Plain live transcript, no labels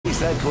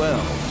KSAT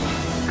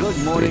 12.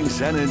 Good Morning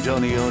San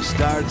Antonio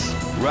starts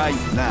right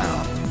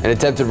now. An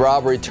attempted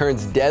robbery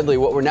turns deadly.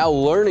 What we're now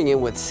learning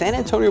and what San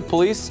Antonio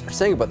police are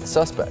saying about the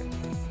suspect.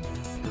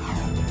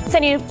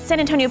 San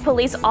Antonio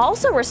police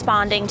also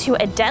responding to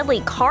a deadly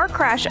car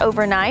crash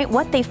overnight,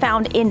 what they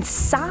found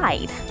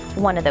inside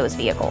one of those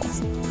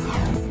vehicles.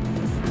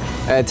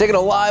 And taking a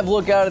live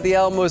look out at the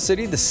Alamo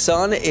City, the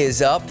sun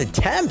is up. The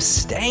temps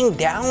staying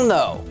down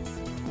though.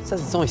 It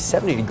says it's only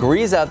 70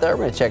 degrees out there.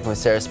 We're going to check with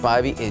Sarah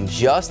Spivey in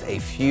just a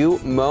few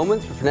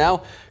moments. But for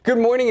now, good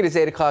morning. It is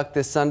 8 o'clock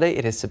this Sunday.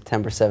 It is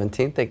September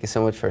 17th. Thank you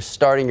so much for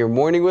starting your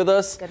morning with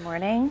us. Good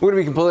morning. We're going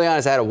to be completely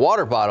honest. I had a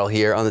water bottle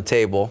here on the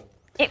table.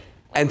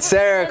 And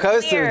Sarah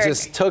Costa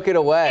just took it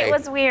away. It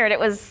was weird. I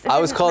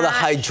was called a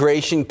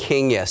hydration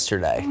king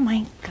yesterday. Oh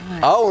my God.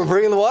 Oh, we're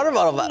bringing the water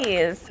bottle back.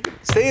 Please.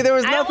 See, there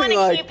was nothing like.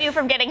 I want to keep you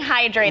from getting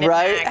hydrated.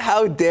 Right? Max.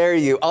 How dare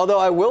you? Although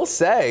I will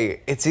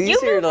say, it's easier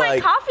to You moved my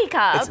coffee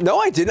cup. No,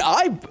 I didn't.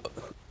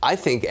 I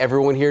think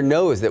everyone here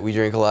knows that we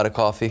drink a lot of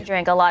coffee. We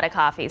drink a lot of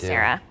coffee,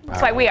 Sarah. That's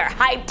why we are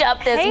hyped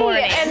up this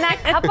morning. And that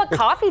cup of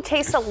coffee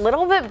tastes a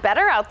little bit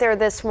better out there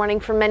this morning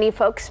for many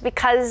folks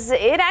because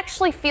it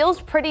actually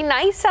feels pretty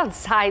nice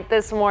outside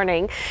this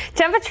morning.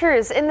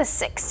 Temperatures in the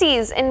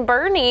 60s in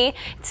Bernie,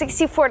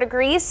 64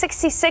 degrees,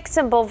 66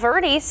 in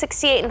Bulverde,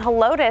 68 in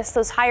Helotes,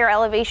 those higher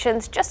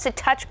elevations just a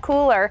touch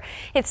cooler.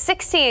 It's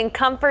 60 in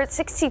Comfort,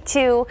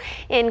 62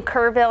 in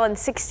Kerrville, and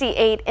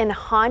 68 in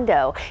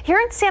Hondo. Here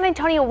in San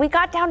Antonio, we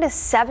got down to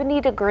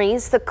 70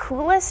 degrees, the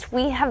coolest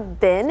we have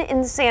been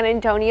in San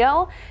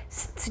Antonio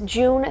since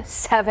June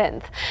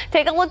 7th.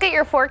 Take a look at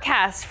your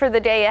forecast for the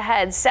day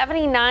ahead.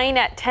 79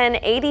 at 10,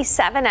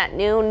 87 at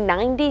noon,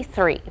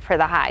 93 for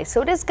the high.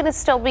 So it is going to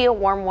still be a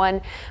warm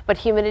one, but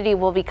humidity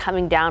will be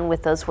coming down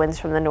with those winds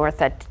from the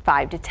north at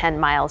 5 to 10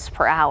 miles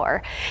per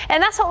hour.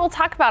 And that's what we'll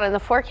talk about in the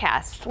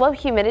forecast. Low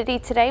humidity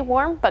today,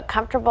 warm but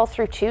comfortable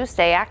through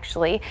Tuesday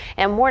actually,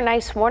 and more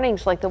nice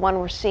mornings like the one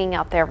we're seeing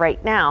out there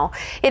right now.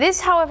 It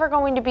is, however,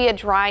 going to be a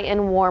dry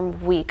and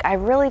warm week. I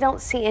really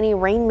don't see any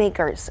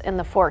rainmakers in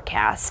the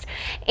forecast.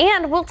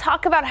 And we'll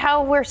talk about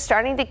how we're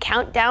starting to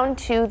count down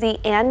to the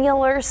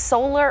annular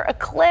solar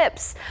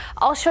eclipse.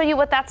 I'll show you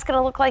what that's going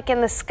to look like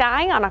in the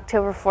sky on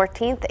October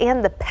 14th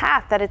and the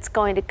path that it's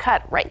going to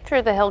cut right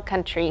through the hill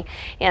country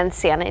and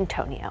San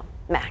Antonio.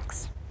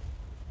 Max.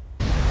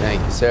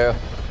 Thank you, Sarah.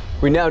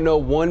 We now know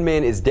one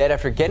man is dead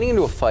after getting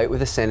into a fight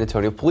with a San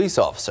Antonio police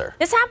officer.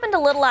 This happened a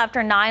little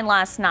after 9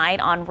 last night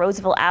on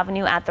Roosevelt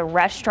Avenue at the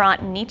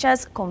restaurant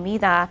Nicha's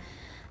Comida.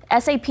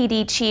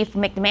 SAPD Chief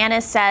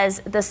McManus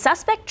says the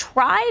suspect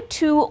tried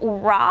to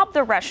rob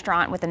the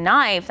restaurant with a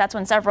knife. That's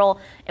when several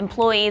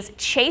employees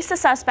chased the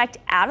suspect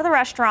out of the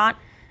restaurant,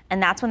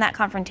 and that's when that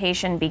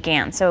confrontation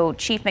began. So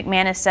Chief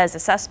McManus says the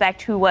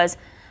suspect, who was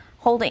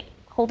holding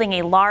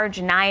a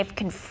large knife,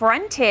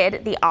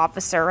 confronted the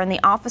officer, and the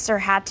officer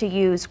had to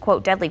use,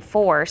 quote, deadly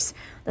force.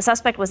 The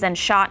suspect was then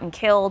shot and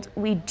killed.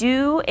 We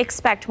do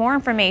expect more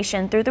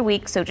information through the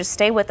week, so just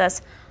stay with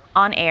us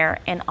on air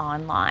and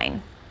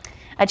online.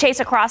 A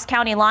chase across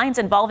county lines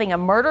involving a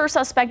murder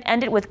suspect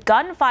ended with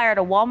gunfire at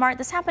a Walmart.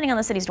 This happening on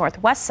the city's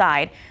northwest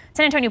side.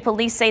 San Antonio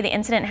police say the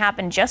incident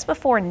happened just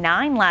before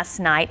 9 last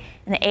night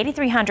in the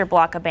 8300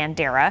 block of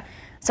Bandera.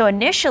 So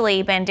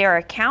initially,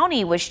 Bandera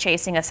County was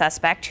chasing a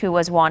suspect who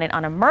was wanted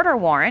on a murder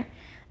warrant.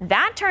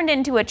 That turned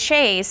into a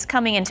chase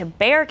coming into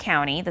Bexar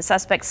County. The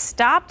suspect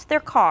stopped their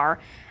car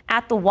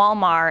at the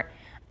Walmart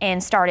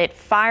and started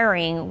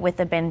firing with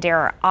the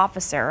Bandera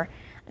officer.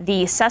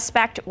 The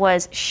suspect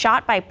was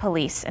shot by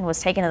police and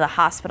was taken to the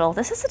hospital.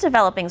 This is a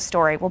developing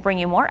story. We'll bring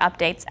you more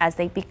updates as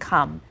they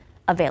become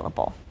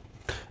available.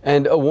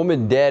 And a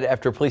woman dead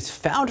after police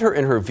found her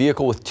in her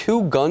vehicle with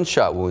 2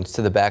 gunshot wounds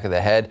to the back of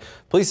the head.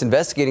 Police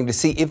investigating to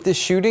see if this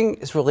shooting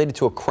is related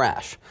to a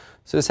crash.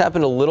 So this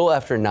happened a little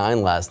after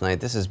 9 last night.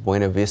 This is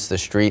Buena Vista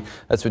Street.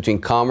 That's between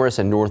Commerce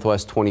and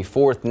Northwest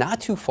 24th,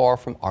 not too far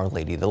from Our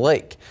Lady of the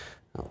Lake.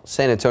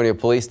 San Antonio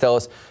police tell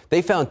us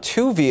they found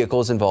 2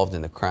 vehicles involved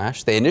in the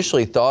crash. They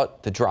initially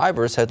thought the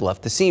drivers had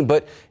left the scene,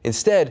 but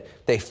instead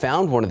they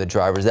found one of the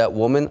drivers, that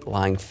woman,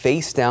 lying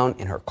face down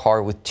in her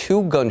car with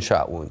 2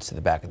 gunshot wounds to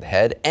the back of the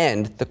head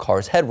and the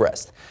car's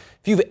headrest.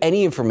 If you have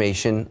any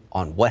information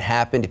on what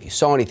happened, if you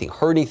saw anything,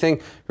 heard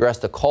anything, you're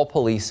asked to call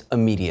police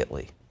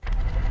immediately.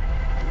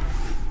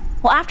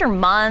 Well, after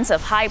months of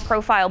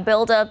high-profile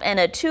buildup and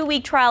a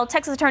 2-week trial,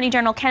 Texas Attorney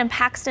General Ken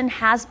Paxton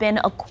has been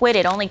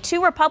acquitted. Only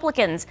 2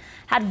 Republicans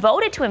had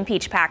voted to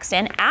impeach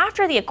Paxton.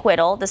 After the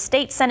acquittal, the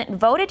state Senate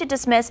voted to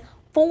dismiss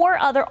 4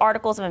 other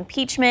articles of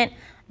impeachment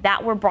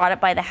that were brought up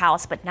by the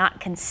House but not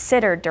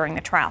considered during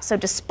the trial. So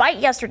despite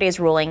yesterday's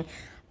ruling,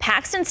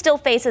 Paxton still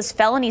faces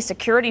felony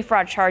security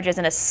fraud charges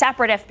in a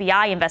separate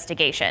FBI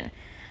investigation.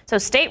 So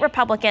state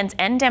Republicans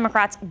and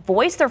Democrats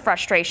voiced their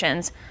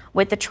frustrations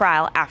with the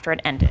trial after it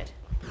ended.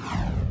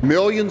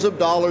 Millions of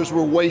dollars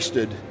were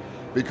wasted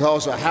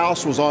because the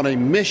House was on a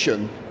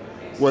mission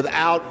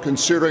without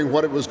considering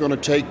what it was going to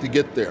take to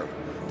get there.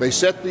 They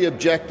set the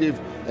objective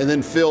and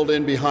then filled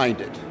in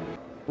behind it.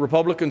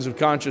 Republicans of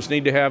conscience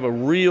need to have a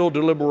real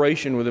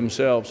deliberation with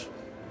themselves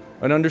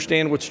and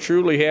understand what's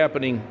truly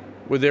happening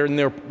within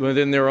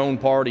their own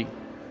party.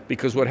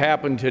 Because what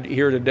happened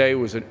here today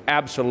was an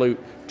absolute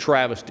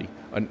travesty,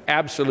 an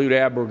absolute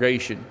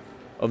abrogation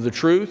of the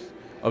truth,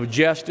 of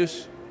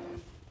justice.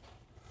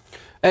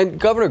 And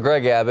Governor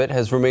Greg Abbott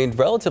has remained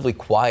relatively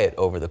quiet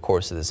over the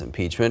course of this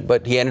impeachment,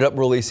 but he ended up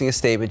releasing a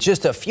statement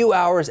just a few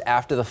hours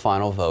after the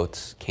final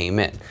votes came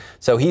in.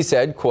 So he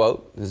said,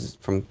 quote, this is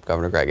from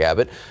Governor Greg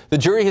Abbott, "The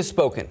jury has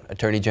spoken.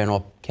 Attorney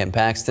General Ken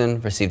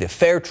Paxton received a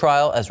fair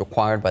trial as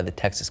required by the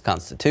Texas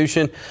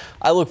Constitution.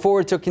 I look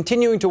forward to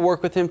continuing to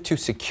work with him to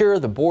secure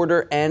the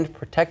border and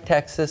protect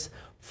Texas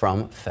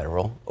from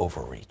federal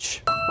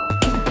overreach."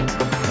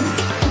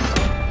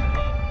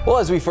 Well,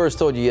 as we first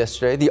told you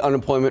yesterday, the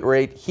unemployment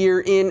rate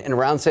here in and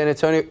around San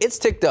Antonio, it's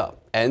ticked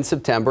up, and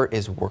September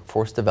is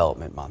Workforce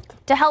Development Month.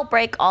 To help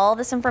break all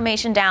this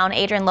information down,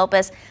 Adrian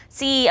Lopez,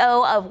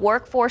 CEO of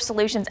Workforce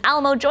Solutions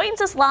Alamo,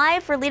 joins us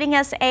live for Leading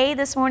SA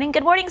this morning.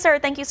 Good morning, sir.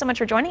 Thank you so much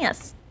for joining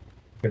us.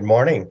 Good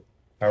morning.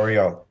 How are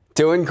y'all?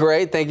 Doing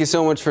great. Thank you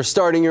so much for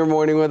starting your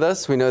morning with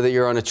us. We know that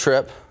you're on a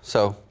trip,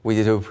 so we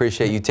do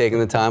appreciate you taking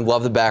the time.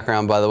 Love the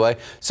background, by the way.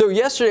 So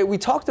yesterday, we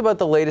talked about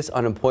the latest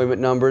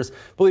unemployment numbers. I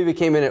believe it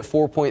came in at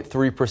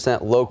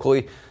 4.3%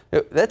 locally.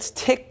 That's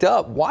ticked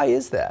up. Why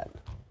is that?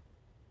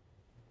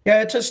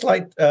 Yeah, it's a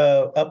slight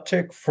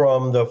uptick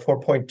from the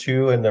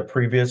 4.2 in the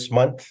previous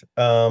month.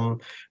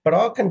 But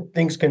all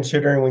things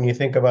considering, when you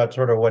think about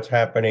sort of what's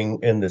happening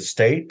in the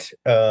state,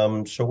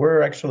 so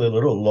we're actually a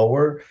little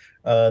lower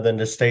than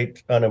the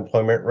state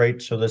unemployment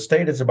rate. So the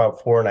state is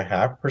about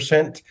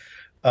 4.5%.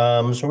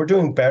 So we're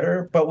doing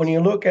better. But when you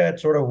look at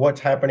sort of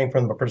what's happening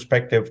from the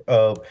perspective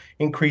of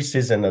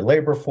increases in the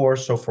labor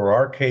force, so for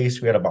our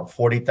case, we had about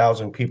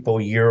 40,000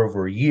 people year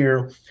over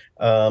year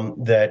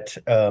that,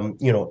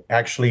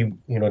 actually,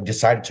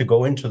 decided to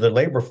go into the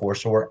labor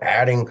force. So we're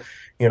adding,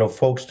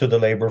 folks to the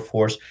labor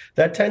force.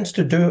 That tends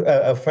to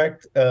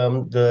affect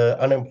the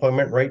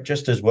unemployment rate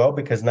just as well,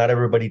 because not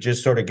everybody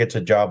just sort of gets a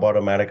job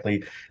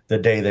automatically the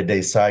day that they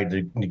decide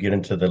to get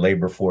into the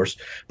labor force.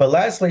 But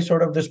lastly,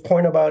 sort of this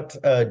point about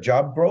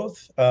job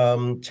growth,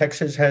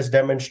 Texas has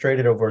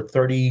demonstrated over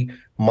 30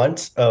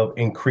 months of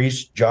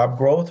increased job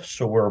growth.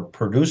 So we're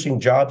producing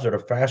jobs at a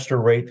faster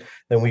rate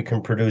than we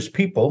can produce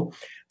people.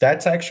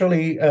 That's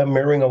actually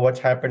mirroring of what's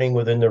happening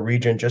within the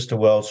region just as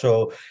well.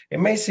 So it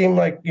may seem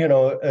like,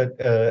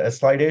 a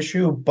slight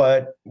issue,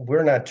 but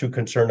we're not too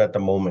concerned at the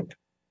moment.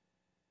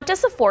 What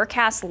does the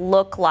forecast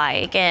look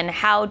like, and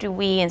how do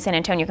we in San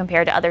Antonio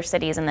compare to other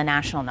cities in the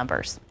national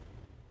numbers?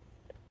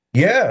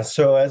 Yeah,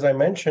 so as I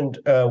mentioned,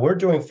 we're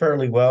doing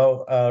fairly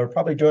well. We're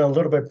probably doing a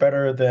little bit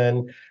better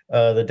than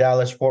the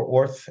Dallas-Fort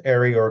Worth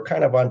area, or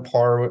kind of on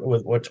par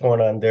with what's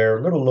going on there.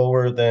 A little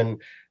lower than,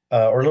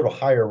 or a little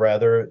higher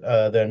rather,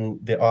 than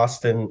the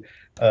Austin,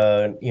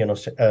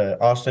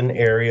 Austin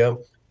area.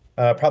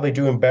 Probably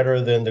doing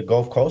better than the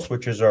Gulf Coast,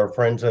 which is our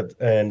friends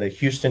in the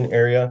Houston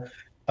area.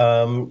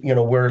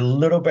 We're a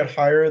little bit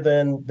higher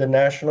than the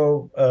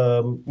national,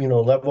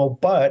 level,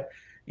 but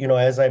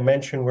as I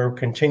mentioned, we're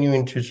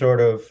continuing to sort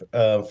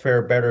of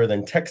fare better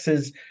than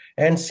Texas,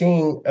 and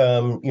seeing,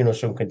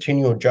 some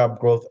continual job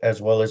growth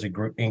as well as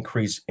an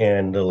increase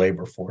in the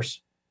labor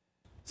force.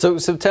 So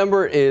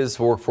September is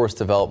Workforce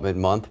Development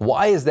Month.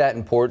 Why is that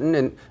important?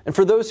 And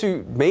for those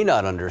who may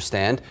not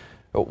understand,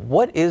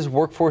 what is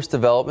workforce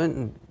development,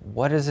 and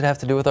what does it have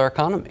to do with our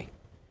economy?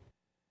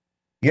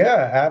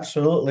 Yeah,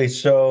 absolutely.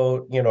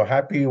 So,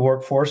 happy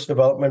Workforce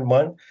Development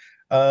Month.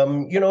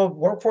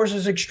 Workforce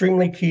is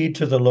extremely key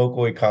to the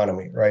local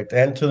economy, right,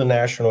 and to the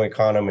national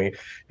economy.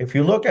 If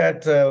you look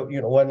at,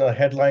 one of the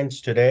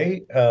headlines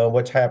today,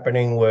 what's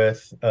happening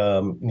with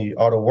the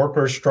auto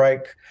workers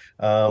strike,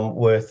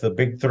 with the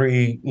big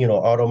three,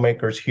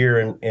 automakers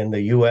here in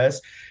the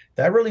U.S.,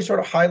 that really sort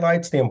of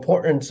highlights the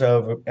importance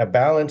of a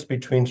balance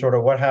between sort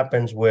of what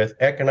happens with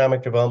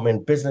economic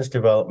development, business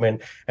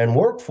development, and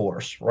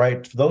workforce,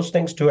 right? Those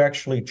things to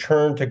actually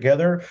churn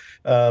together,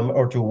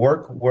 or to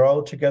work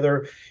well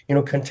together,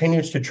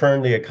 continues to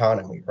churn the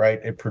economy, right?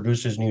 It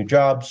produces new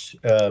jobs,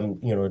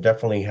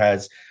 definitely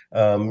has,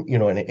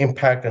 an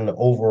impact on the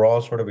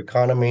overall sort of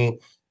economy.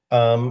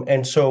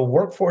 And so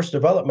Workforce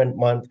Development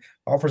Month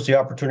offers the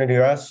opportunity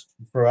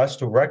for us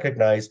to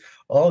recognize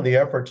all of the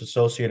efforts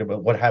associated with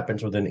what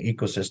happens within the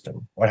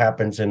ecosystem, what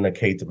happens in the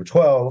K through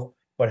 12,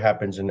 what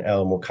happens in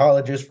Alamo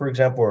colleges, for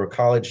example, or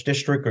college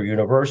district or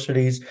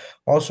universities,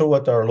 also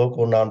with our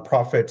local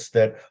nonprofits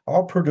that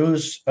all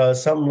produce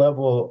some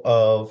level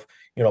of,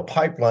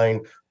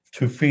 pipeline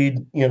to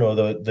feed,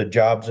 the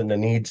jobs and the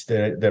needs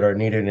that are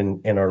needed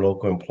in our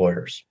local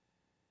employers.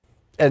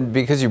 And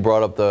because you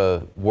brought up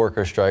the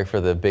worker strike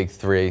for the big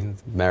three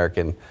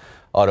American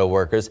auto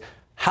workers,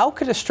 how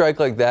could a strike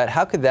like that,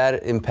 how could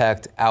that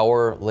impact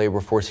our labor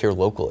force here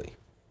locally?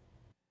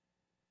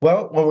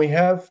 Well, when we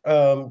have,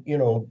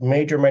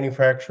 major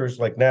manufacturers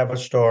like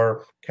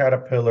Navistar,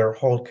 Caterpillar,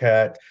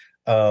 Holdcat,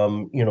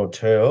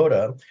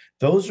 Toyota,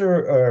 those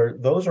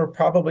are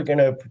probably going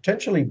to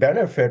potentially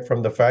benefit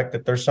from the fact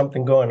that there's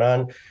something going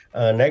on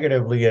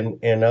negatively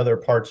in other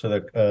parts of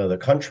the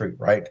country,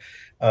 right?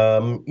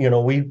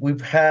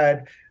 We've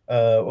had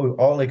we've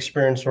all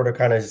experienced sort of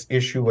kind of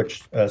issue with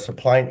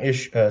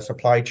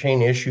supply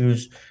chain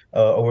issues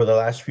over the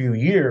last few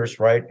years,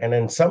 right? And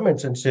in some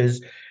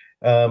instances,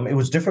 it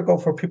was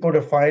difficult for people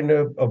to find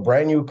a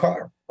brand new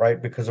car,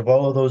 right? Because of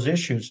all of those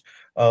issues.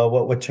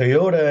 What with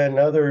Toyota and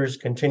others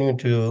continuing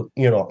to,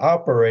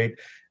 operate,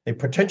 they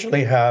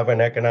potentially have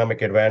an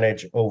economic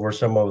advantage over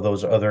some of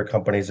those other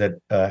companies that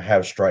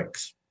have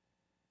strikes.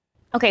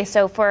 Okay,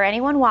 so for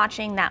anyone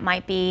watching that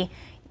might be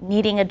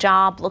needing a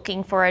job,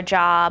 looking for a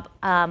job,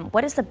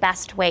 what is the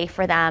best way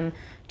for them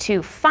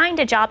to find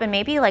a job, and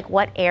maybe like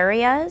what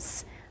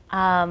areas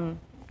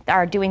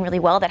are doing really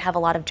well that have a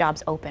lot of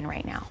jobs open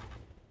right now?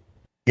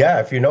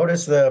 Yeah, if you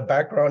notice the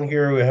background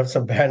here, we have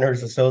some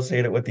banners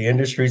associated with the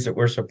industries that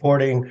we're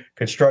supporting: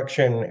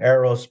 construction,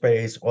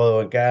 aerospace, oil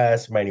and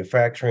gas,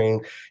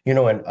 manufacturing,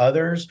 and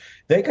others.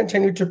 They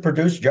continue to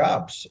produce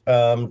jobs,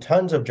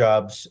 tons of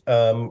jobs,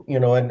 one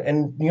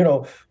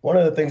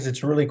of the things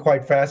that's really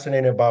quite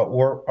fascinating about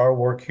our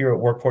work here at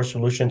Workforce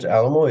Solutions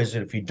Alamo is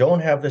that if you don't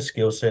have the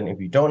skill set, if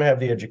you don't have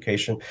the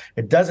education,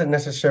 it doesn't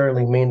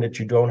necessarily mean that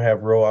you don't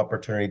have real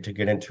opportunity to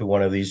get into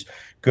one of these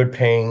good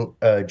paying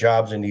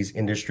jobs in these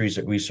industries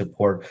that we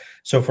support.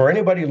 So for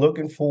anybody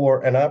looking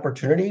for an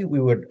opportunity, we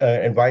would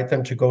invite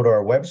them to go to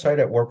our website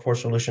at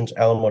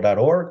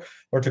workforcesolutionsAlamo.org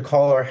or to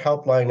call our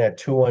helpline at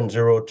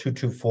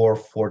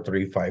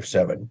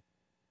 210-224-4357.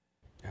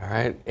 All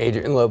right,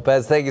 Adrian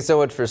Lopez, thank you so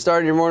much for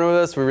starting your morning with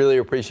us. We really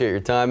appreciate your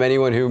time.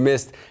 Anyone who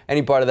missed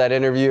any part of that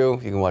interview,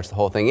 you can watch the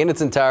whole thing in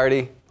its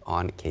entirety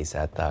on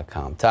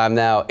KSAT.com. Time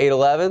now,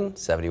 8:11,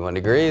 71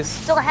 degrees.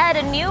 Still ahead,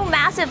 a new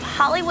massive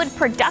Hollywood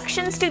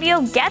production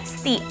studio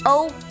gets the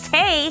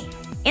okay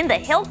in the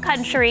Hill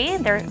Country.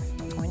 They're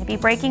going to be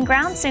breaking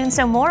ground soon,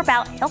 so more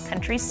about Hill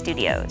Country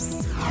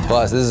Studios.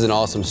 Plus, this is an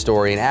awesome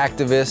story. An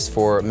activist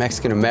for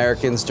Mexican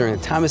Americans during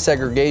the time of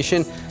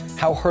segregation,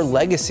 how her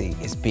legacy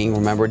is being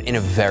remembered in a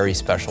very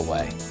special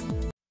way.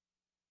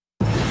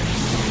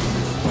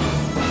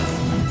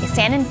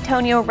 San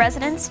Antonio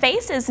residents'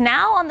 face is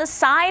now on the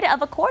side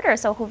of a quarter.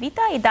 So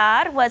Jovita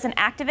Idar was an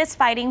activist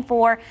fighting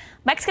for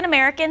Mexican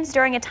Americans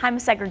during a time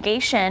of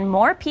segregation.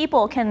 More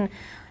people can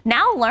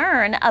now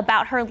learn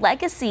about her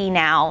legacy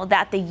now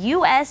that the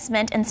U.S.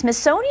 Mint and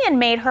Smithsonian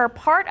made her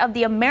part of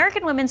the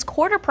American Women's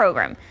Quarter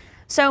program,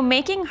 so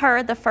making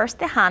her the first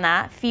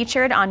Tejana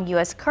featured on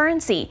U.S.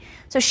 currency.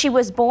 So she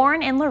was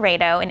born in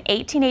Laredo in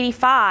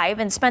 1885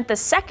 and spent the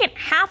second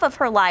half of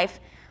her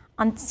life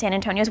on San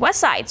Antonio's west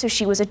side. So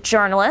she was a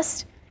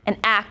journalist, an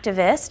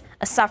activist,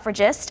 a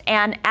suffragist,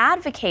 and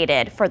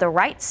advocated for the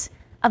rights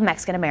of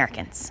Mexican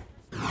Americans.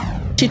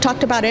 She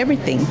talked about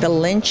everything: the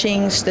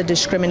lynchings, the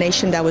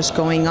discrimination that was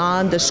going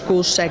on, the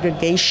school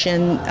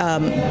segregation,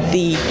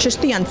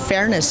 the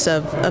unfairness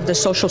of the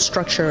social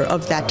structure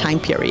of that time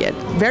period.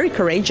 Very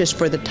courageous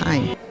for the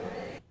time.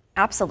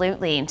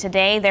 Absolutely.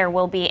 Today there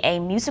will be a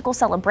musical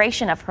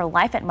celebration of her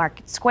life at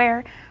Market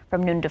Square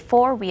from noon to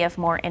 4. We have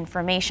more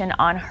information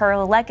on her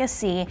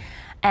legacy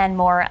and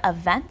more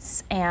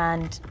events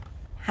and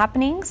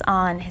happenings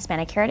on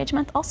Hispanic Heritage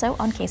Month, also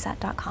on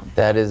KSAT.com.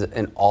 That is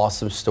an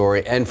awesome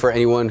story. And for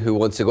anyone who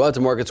wants to go out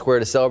to Market Square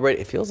to celebrate,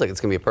 it feels like it's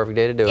going to be a perfect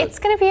day to do it. It's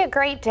going to be a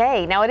great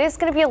day. Now, it is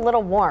going to be a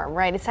little warm,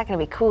 right? It's not going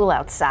to be cool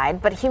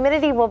outside, but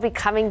humidity will be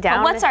coming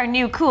down. Well, what's our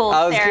new cool,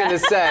 I was Sarah? going to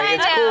say,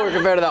 it's cooler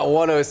compared to that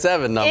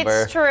 107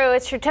 number. It's true.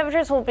 It's true.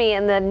 Temperatures will be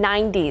in the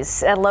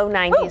 90s, low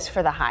 90s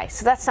for the high.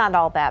 So that's not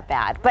all that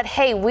bad. But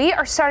hey, we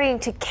are starting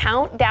to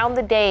count down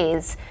the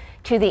days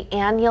to the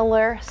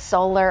annular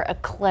solar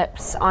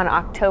eclipse on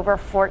October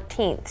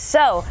 14th.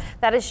 So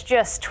that is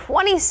just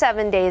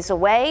 27 days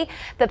away.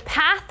 The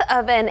path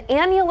of an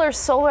annular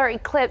solar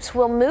eclipse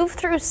will move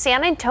through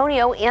San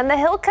Antonio and the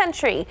Hill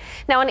Country.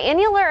 Now, an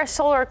annular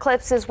solar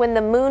eclipse is when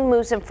the moon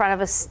moves in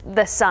front of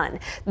the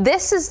sun.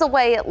 This is the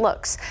way it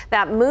looks.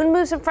 That moon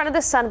moves in front of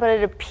the sun, but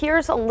it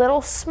appears a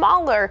little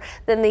smaller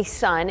than the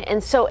sun.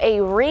 And so a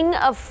ring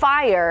of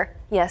fire,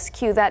 yes,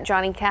 cue that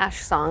Johnny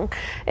Cash song,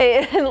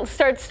 it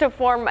starts to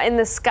form in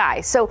the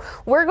sky. So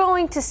we're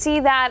going to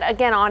see that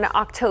again on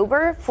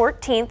October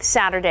 14th,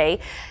 Saturday.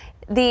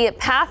 The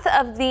path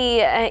of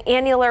the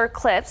annular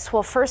eclipse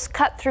will first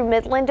cut through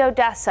Midland,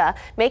 Odessa,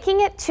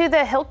 making it to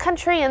the Hill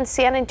Country in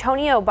San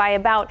Antonio by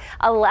about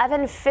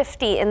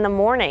 11:50 in the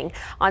morning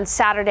on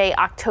Saturday,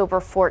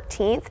 October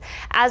 14th.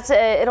 As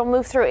it'll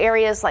move through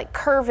areas like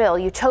Kerrville,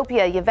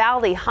 Utopia,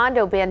 Uvalde,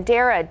 Hondo,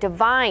 Bandera,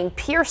 Devine,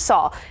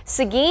 Pearsall,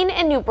 Seguin,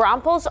 and New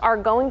Braunfels are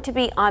going to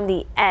be on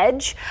the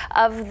edge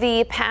of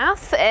the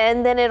path,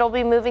 and then it'll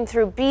be moving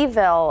through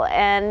Beeville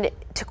and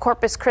to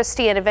Corpus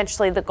Christi and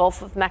eventually the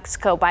Gulf of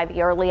Mexico by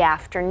the early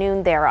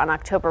afternoon there on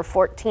October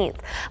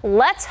 14th.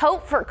 Let's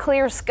hope for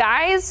clear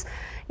skies.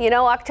 You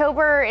know,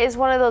 October is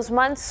one of those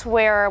months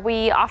where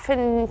we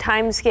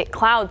oftentimes get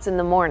clouds in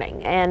the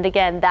morning. And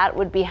again, that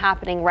would be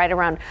happening right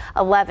around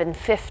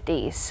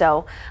 11:50.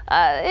 So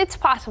it's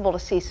possible to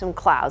see some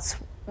clouds.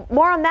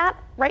 More on that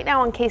right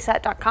now on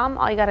KSAT.com.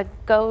 All you got to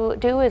go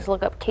do is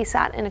look up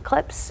KSAT and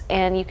eclipse,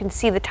 and you can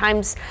see the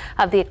times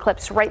of the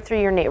eclipse right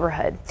through your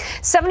neighborhood.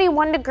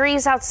 71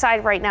 degrees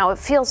outside right now. It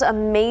feels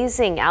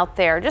amazing out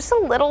there. Just a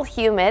little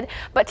humid,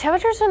 but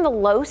temperatures in the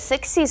low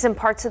 60s in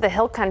parts of the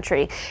hill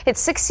country.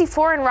 It's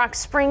 64 in Rock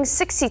Springs,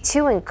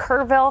 62 in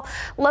Kerrville,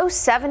 low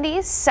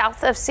 70s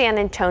south of San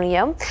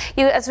Antonio.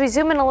 As we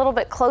zoom in a little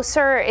bit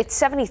closer, it's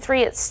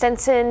 73 at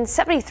Stinson,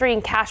 73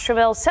 in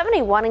Castroville,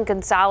 71 in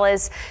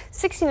Gonzales,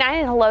 69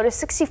 in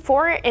Helotes,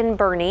 64 in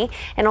Bernie,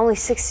 and only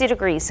 60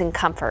 degrees in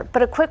Comfort.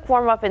 But a quick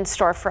warm up in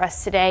store for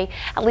us today.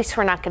 At least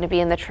we're not going to be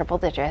in the triple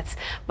digits.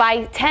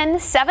 By 10,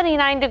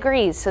 79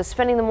 degrees. So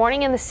spending the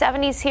morning in the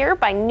 70s here.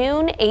 By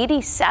noon,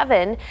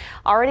 87.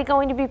 Already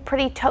going to be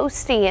pretty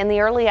toasty in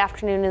the early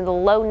afternoon in the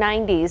low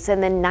 90s,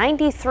 and then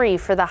 93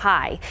 for the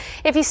high.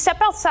 If you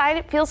step outside,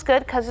 it feels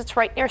good because it's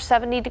right near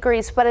 70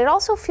 degrees, but it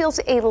also feels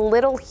a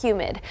little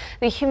humid.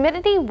 The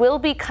humidity will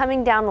be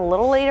coming down a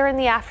little later in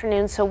the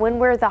afternoon, so when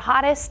we're the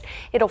hottest,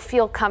 it'll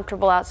feel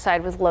comfortable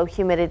outside with low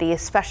humidity,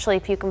 especially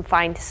if you can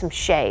find some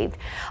shade.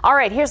 All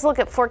right, here's a look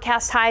at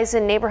forecast highs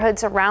in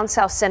neighborhoods around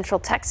South Central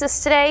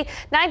Texas today.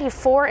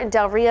 94 in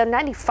Del Rio,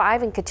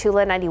 95 in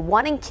Cotulla,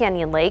 91 in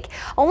Canyon Lake,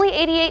 only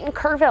 88 in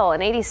Kerrville,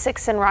 and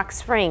 86 in Rock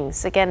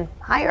Springs. Again,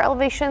 higher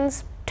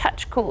elevations,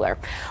 touch cooler.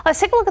 Let's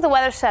take a look at the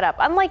weather setup.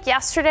 Unlike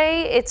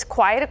yesterday, it's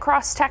quiet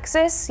across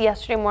Texas.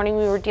 Yesterday morning,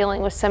 we were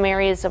dealing with some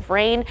areas of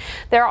rain.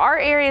 There are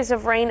areas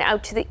of rain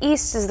out to the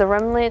east as the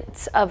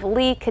remnants of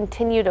Lee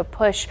continue to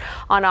push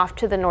on off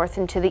to the north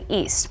and to the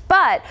east.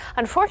 But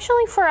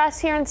unfortunately for us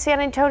here in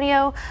San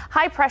Antonio,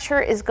 high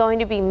pressure is going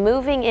to be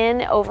moving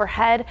in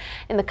overhead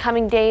in the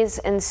coming days,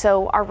 and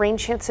so our rain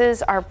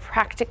chances are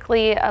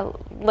practically a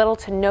little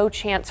to no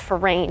chance for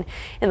rain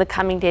in the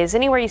coming days.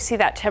 Anywhere you see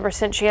that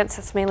 10% chance,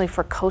 that's mainly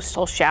for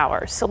coastal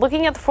showers. So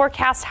looking at the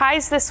forecast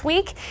highs this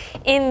week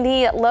in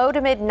the low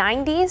to mid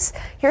 90s.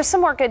 Here's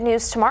some more good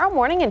news. Tomorrow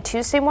morning and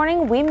Tuesday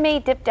morning, we may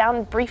dip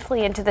down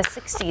briefly into the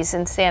 60s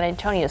in San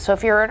Antonio. So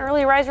if you're an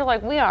early riser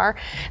like we are,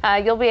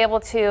 you'll be able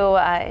to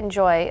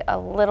enjoy a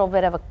little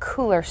bit of a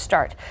cooler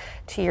start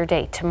to your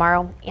day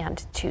tomorrow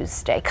and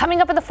Tuesday.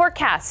 Coming up in the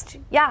forecast,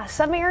 yeah,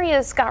 some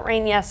areas got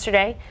rain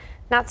yesterday,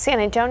 not San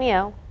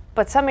Antonio,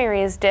 but some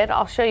areas did.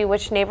 I'll show you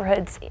which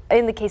neighborhoods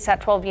in the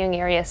KSAT 12 viewing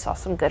area saw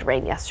some good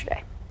rain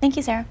yesterday. Thank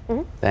you, Sarah.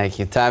 Thank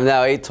you. Time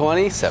now,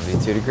 8:20,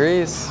 72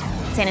 degrees.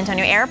 San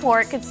Antonio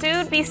Airport could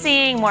soon be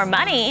seeing more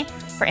money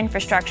for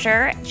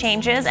infrastructure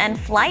changes and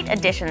flight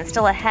additions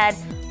still ahead.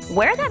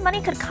 Where that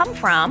money could come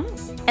from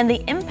and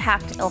the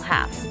impact it'll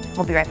have.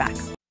 We'll be right back.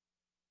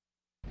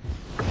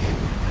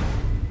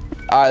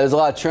 All right, there's a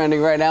lot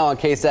trending right now on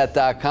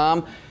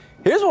KSAT.com.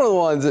 Here's one of the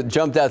ones that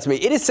jumped out to me.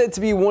 It is said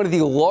to be one of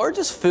the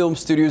largest film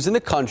studios in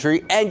the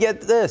country, and get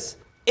this,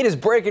 it is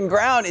breaking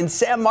ground in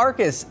San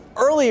Marcos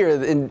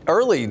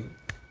early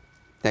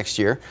next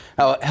year.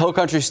 Hill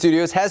Country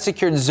Studios has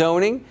secured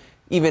zoning,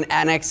 even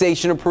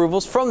annexation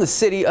approvals from the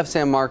city of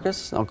San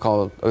Marcos. I'll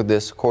call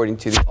this according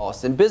to the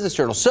Austin Business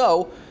Journal.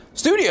 So,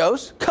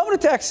 studios coming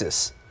to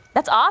Texas.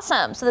 That's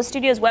awesome. So the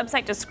studio's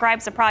website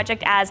describes the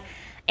project as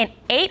an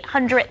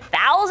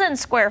 800,000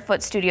 square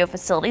foot studio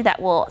facility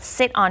that will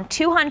sit on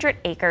 200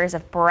 acres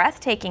of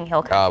breathtaking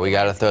hill country. Oh, we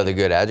got to throw the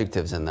good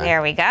adjectives in there.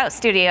 There we go.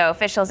 Studio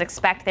officials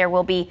expect there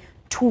will be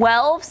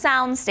 12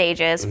 sound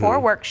stages, 4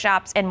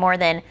 workshops, and more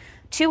than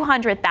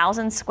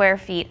 200,000 square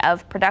feet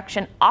of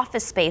production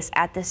office space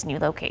at this new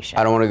location.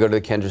 I don't want to go to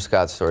the Kendra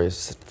Scott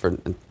stories for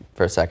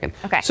a second.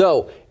 Okay.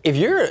 So if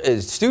you're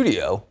a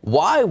studio,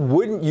 why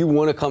wouldn't you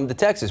want to come to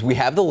Texas? We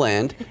have the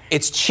land.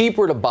 It's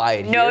cheaper to buy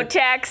it here. No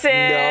taxes. No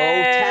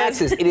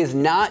taxes. It is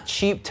not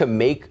cheap to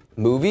make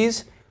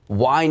movies.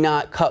 Why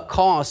not cut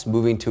costs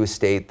moving to a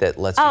state that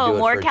lets you do it for a cheaper way?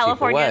 More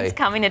Californians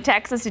coming to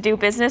Texas to do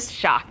business?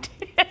 Shocked.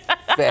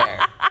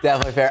 Fair.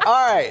 Definitely fair.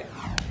 All right.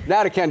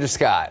 Now to Kendra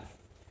Scott.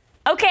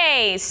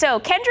 Okay,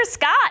 so Kendra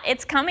Scott,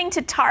 it's coming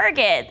to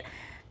Target.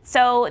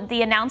 So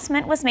the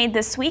announcement was made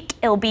this week.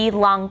 It'll be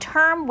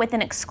long-term with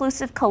an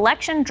exclusive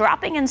collection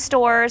dropping in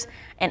stores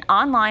and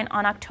online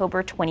on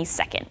October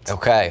 22nd.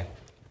 Okay.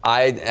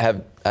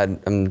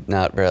 I'm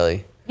not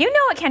really. You know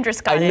what Kendra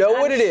Scott is. I know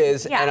what it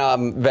is, yeah. and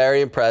I'm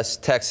very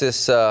impressed.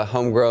 Texas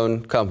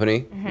homegrown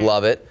company.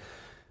 Love it.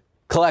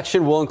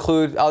 Collection will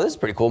include, oh, this is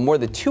pretty cool, more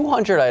than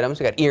 200 items.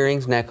 We got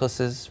earrings,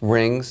 necklaces,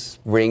 rings,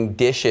 ring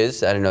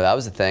dishes. I didn't know that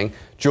was a thing.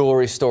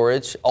 Jewelry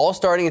storage, all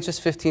starting at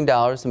just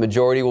 $15. The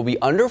majority will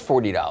be under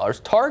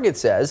 $40. Target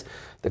says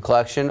the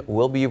collection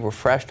will be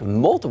refreshed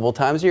multiple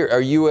times a year. Are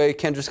you a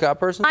Kendra Scott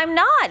person? I'm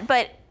not,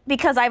 but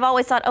because I've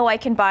always thought, oh, I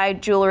can buy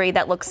jewelry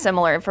that looks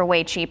similar for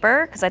way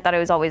cheaper, because I thought it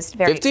was always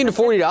very $15 to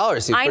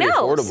 $40 seems pretty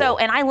affordable. So,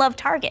 and I love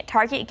Target.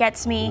 Target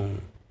gets me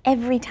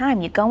every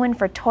time. You go in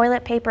for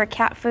toilet paper,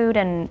 cat food,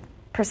 and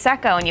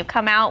Prosecco, and you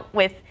come out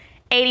with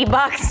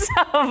 $80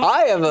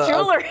 of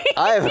jewelry.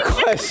 I have a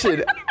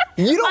question.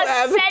 You don't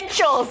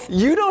essentials.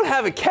 You don't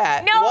have a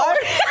cat. No. Why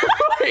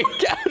are you buying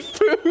cat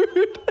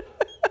food?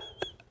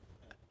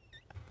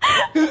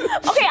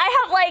 Okay,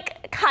 I have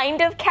like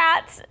kind of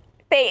cats.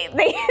 They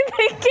can.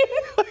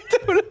 I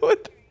don't know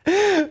what.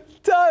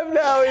 Time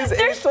now is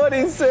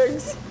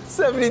 8:26,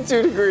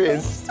 72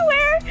 degrees.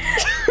 Swear,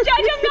 Judge,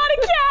 I'm not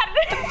a cat.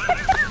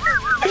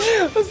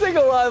 Let's take a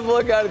live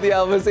look out at the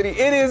Alamo City.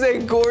 It is a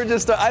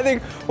gorgeous start. I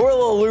think we're a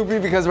little loopy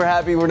because we're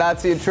happy we're not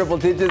seeing triple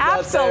digits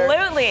out there.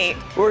 Absolutely.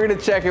 We're going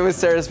to check in with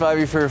Sarah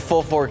Spivey for a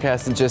full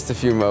forecast in just a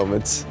few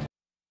moments.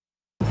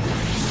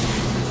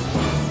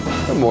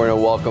 Good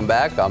morning, welcome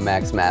back. I'm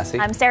Max Massey.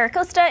 I'm Sarah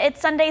Costa. It's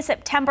Sunday,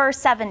 September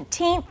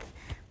 17th.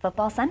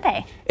 Football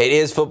Sunday. It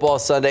is Football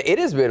Sunday. It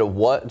has been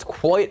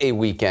quite a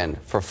weekend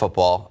for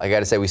football. I got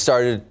to say, we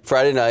started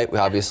Friday night,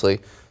 obviously,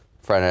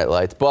 Friday Night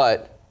Lights,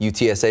 but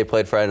UTSA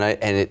played Friday night,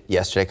 and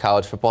yesterday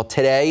college football.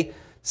 Today,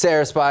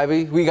 Sarah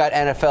Spivey, we got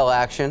NFL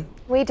action.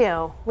 We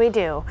do.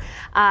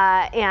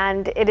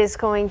 And it is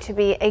going to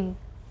be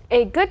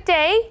a good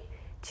day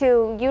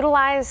to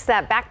utilize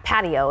that back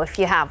patio if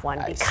you have one,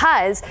 nice.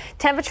 Because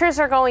temperatures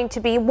are going to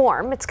be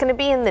warm. It's going to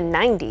be in the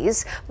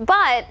 90s,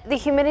 but the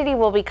humidity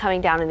will be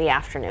coming down in the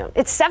afternoon.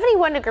 It's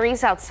 71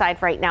 degrees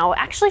outside right now. It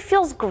actually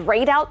feels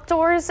great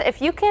outdoors. If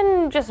you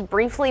can just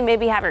briefly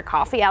maybe have your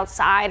coffee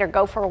outside or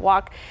go for a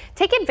walk,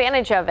 take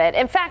advantage of it.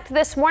 In fact,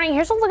 this morning,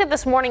 here's a look at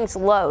this morning's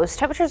lows.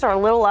 Temperatures are a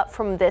little up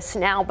from this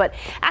now, but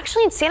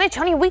actually in San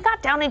Antonio, we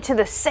got down into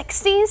the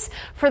 60s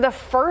for the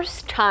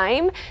first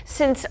time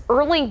since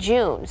early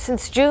June,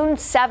 since June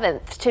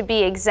 7th to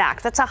be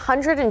exact. That's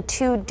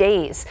 102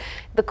 days,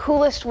 the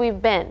coolest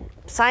we've been.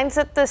 Signs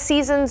that the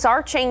seasons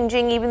are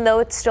changing, even though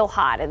it's still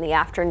hot in the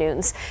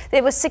afternoons.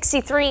 It was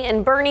 63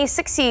 in Boerne,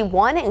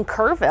 61 in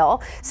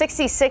Kerrville,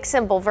 66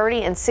 in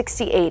Bulverde, and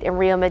 68 in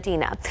Rio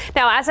Medina.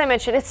 Now, as I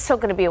mentioned, it's still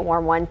going to be a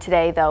warm one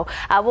today, though.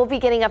 We'll be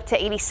getting up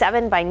to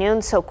 87 by noon,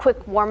 so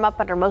quick warm up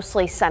under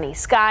mostly sunny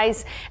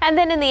skies. And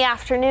then in the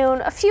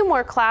afternoon, a few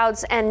more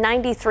clouds and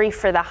 93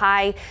 for the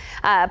high,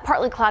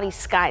 partly cloudy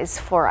skies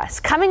for us.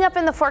 Coming up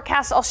in the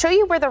forecast, I'll show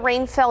you where the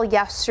rain fell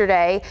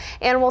yesterday,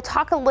 and we'll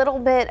talk a little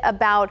bit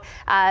about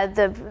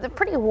the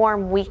pretty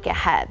warm week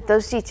ahead.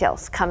 Those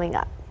details coming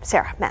up.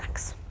 Sarah,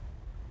 Max.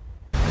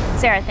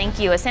 Sarah, thank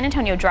you. A San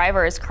Antonio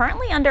driver is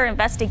currently under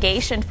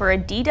investigation for a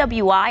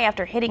DWI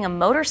after hitting a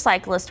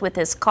motorcyclist with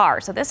his car.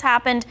 So this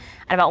happened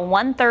at about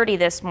 1:30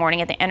 this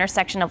morning at the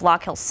intersection of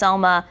Lock Hill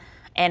Selma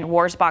and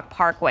Warsbach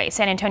Parkway.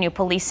 San Antonio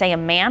police say a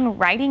man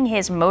riding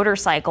his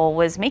motorcycle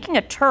was making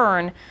a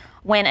turn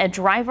when a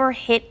driver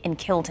hit and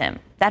killed him.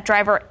 That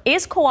driver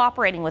is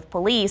cooperating with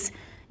police.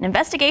 An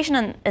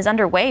investigation is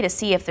underway to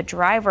see if the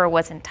driver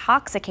was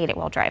intoxicated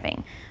while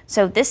driving.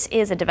 So this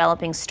is a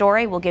developing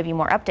story. We'll give you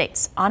more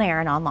updates on air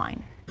and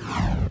online.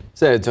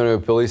 San Antonio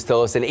police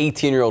tell us an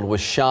 18-year-old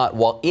was shot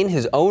while in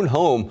his own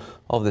home.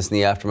 All of this in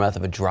the aftermath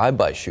of a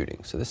drive-by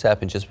shooting. So this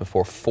happened just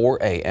before 4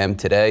 a.m.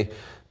 today.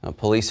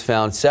 Police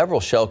found several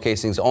shell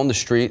casings on the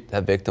street.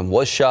 That victim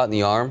was shot in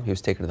the arm. He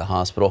was taken to the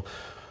hospital.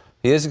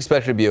 He is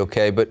expected to be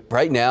okay, but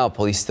right now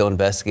police still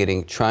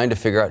investigating, trying to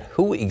figure out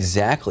who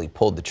exactly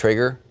pulled the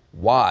trigger,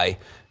 why,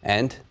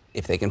 and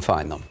if they can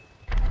find them.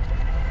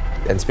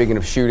 And speaking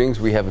of shootings,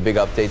 we have a big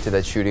update to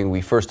that shooting we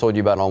first told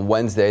you about on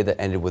Wednesday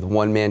that ended with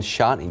one man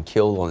shot and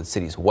killed on the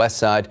city's west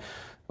side.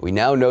 We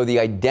now know the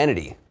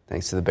identity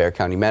thanks to the Bexar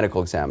County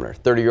Medical Examiner.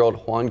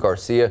 30-year-old Juan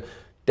Garcia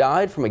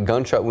died from a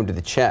gunshot wound to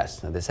the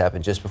chest. Now, this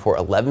happened just before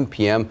 11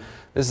 p.m.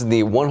 This is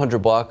the 100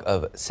 block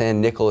of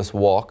San Nicolas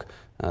Walk.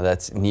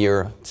 That's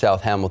near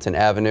South Hamilton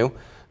Avenue.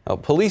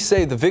 Police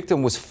say the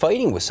victim was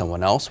fighting with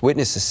someone else.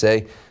 Witnesses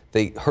say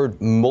they heard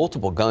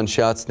multiple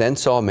gunshots, then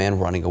saw a man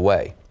running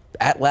away.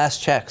 At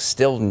last check,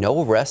 still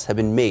no arrests have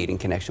been made in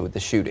connection with the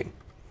shooting.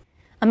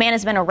 A man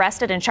has been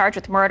arrested and charged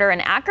with murder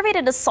and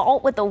aggravated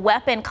assault with a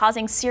weapon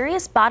causing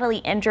serious bodily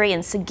injury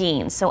in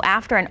Seguin. So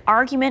after an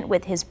argument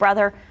with his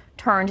brother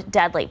turned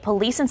deadly,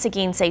 police in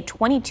Seguin say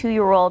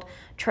 22-year-old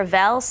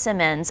Travell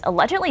Simmons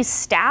allegedly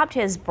stabbed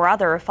his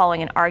brother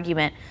following an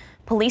argument.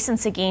 Police in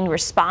Seguin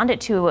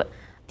responded to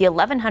the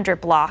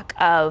 1100 block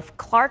of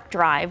Clark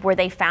Drive, where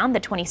they found the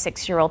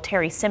 26-year-old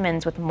Terry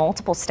Simmons with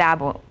multiple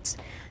stab wounds.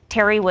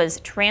 Terry was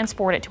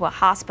transported to a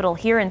hospital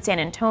here in San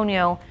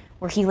Antonio,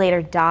 where he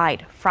later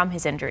died from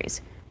his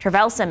injuries.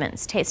 Travell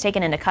Simmons is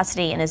taken into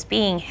custody and is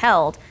being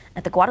held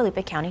at the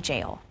Guadalupe County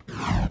Jail.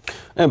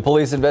 And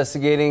police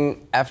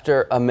investigating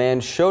after a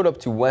man showed up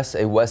to a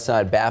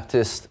Westside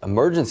Baptist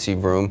emergency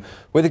room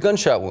with a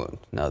gunshot wound.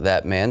 Now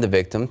that man, the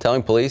victim,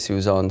 telling police he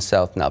was on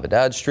South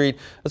Navidad Street.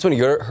 That's when he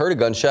heard a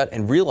gunshot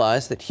and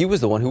realized that he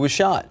was the one who was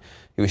shot.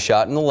 He was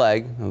shot in the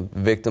leg. The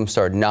victim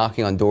started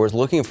knocking on doors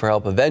looking for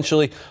help.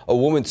 Eventually, a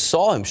woman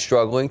saw him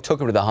struggling,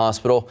 took him to the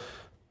hospital.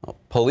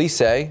 Police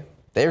say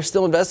they are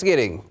still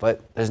investigating,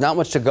 but there's not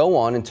much to go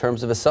on in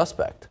terms of a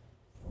suspect.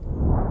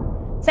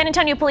 San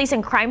Antonio police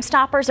and Crime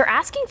Stoppers are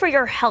asking for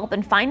your help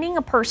in finding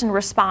a person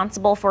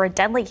responsible for a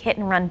deadly hit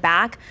and run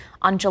back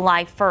on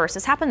July 1st.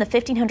 This happened in the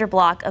 1500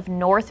 block of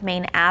North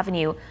Main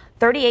Avenue.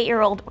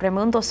 38-year-old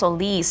Raimundo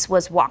Solis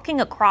was walking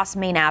across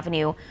Main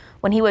Avenue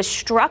when he was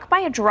struck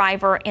by a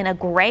driver in a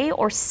gray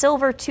or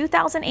silver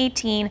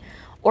 2018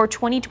 or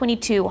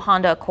 2022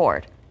 Honda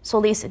Accord.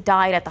 Solis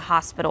died at the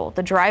hospital.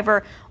 The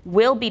driver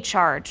will be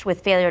charged with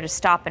failure to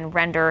stop and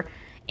render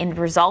and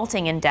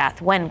resulting in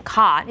death when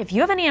caught. If you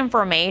have any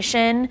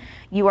information,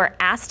 you are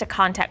asked to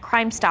contact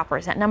Crime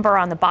Stoppers. That number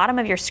on the bottom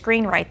of your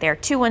screen right there,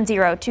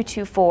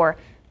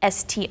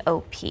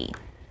 210-224-STOP.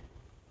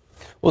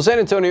 Well, San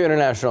Antonio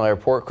International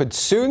Airport could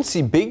soon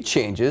see big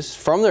changes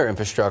from their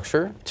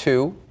infrastructure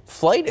to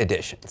flight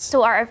additions.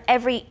 So our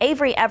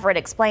Avery Everett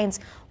explains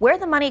where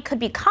the money could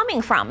be coming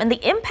from and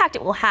the impact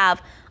it will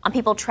have on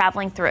people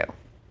traveling through.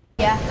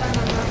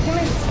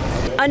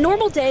 A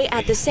normal day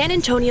at the San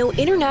Antonio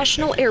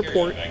International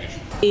Airport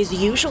is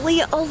usually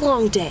a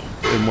long day.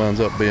 It winds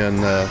up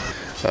being a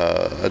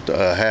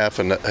half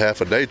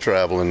a day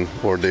traveling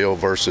ordeal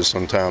versus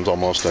sometimes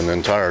almost an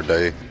entire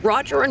day.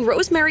 Roger and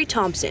Rosemary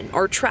Thompson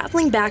are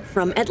traveling back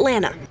from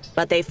Atlanta,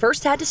 but they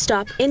first had to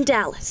stop in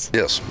Dallas.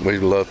 Yes, we'd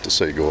love to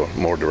see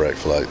more direct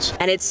flights.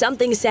 And it's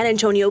something San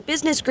Antonio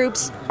business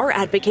groups are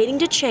advocating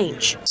to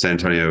change. San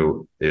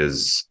Antonio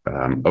is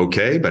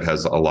okay, but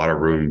has a lot of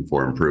room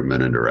for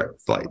improvement in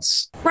direct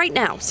flights. Right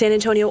now, San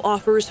Antonio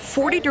offers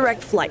 40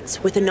 direct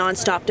flights with a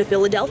nonstop to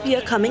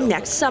Philadelphia coming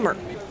next summer.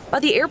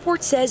 But the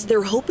airport says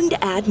they're hoping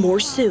to add more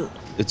soon.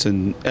 It's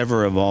an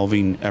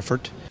ever-evolving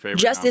effort.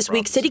 Just this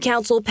week, City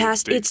Council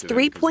passed its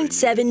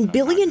 $3.7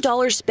 billion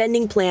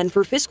spending plan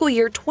for fiscal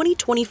year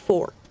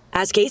 2024.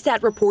 As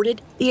KSAT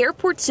reported, the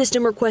airport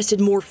system requested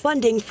more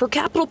funding for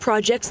capital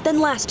projects than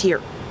last year.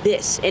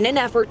 This in an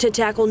effort to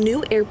tackle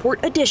new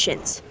airport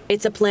additions.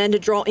 It's a plan to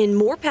draw in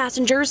more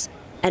passengers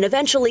and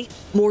eventually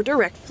more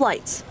direct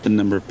flights. The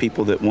number of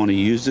people that want to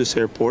use this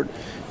airport,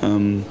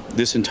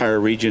 this entire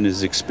region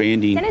is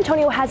expanding. San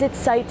Antonio has its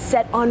sights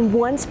set on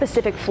one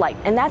specific flight,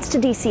 and that's to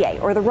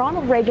DCA, or the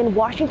Ronald Reagan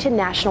Washington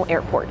National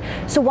Airport.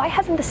 So why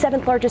hasn't the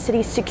 7th largest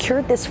city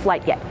secured this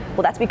flight yet?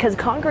 Well, that's because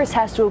Congress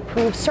has to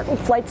approve certain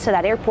flights to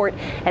that airport,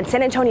 and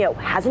San Antonio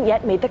hasn't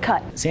yet made the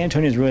cut. San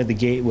Antonio is really the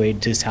gateway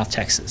to South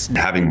Texas.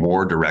 Having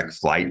more direct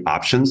flight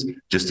options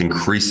just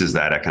increases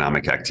that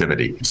economic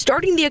activity.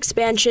 Starting the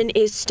expansion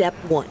is step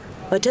one.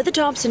 But to the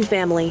Thompson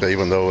family,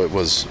 even though it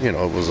was,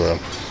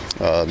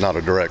 not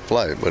a direct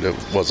flight, but it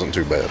wasn't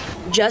too bad.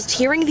 Just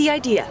hearing the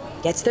idea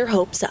gets their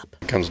hopes up.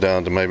 It comes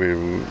down to maybe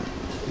you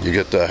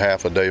get a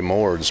half a day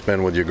more to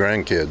spend with your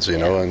grandkids,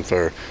 and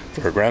for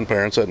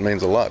grandparents, that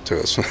means a lot to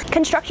us.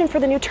 Construction for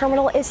the new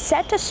terminal is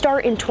set to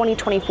start in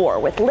 2024,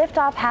 with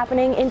liftoff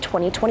happening in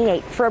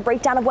 2028. For a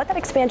breakdown of what that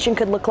expansion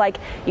could look like,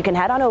 you can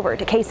head on over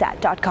to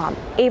KSAT.com.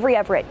 Avery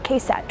Everett,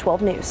 KSAT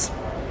 12 News.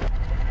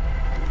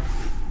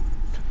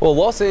 Well,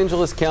 Los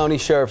Angeles County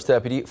Sheriff's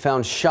deputy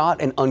found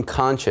shot and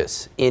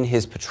unconscious in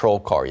his patrol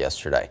car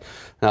yesterday.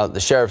 Now, the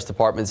Sheriff's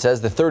Department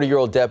says the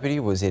 30-year-old deputy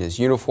was in his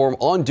uniform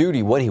on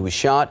duty when he was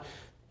shot.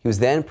 He was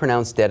then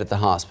pronounced dead at the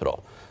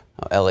hospital.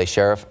 Now, LA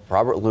Sheriff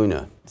Robert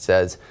Luna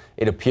says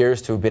it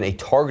appears to have been a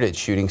targeted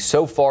shooting.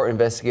 So far,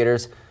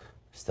 investigators are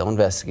still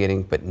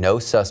investigating, but no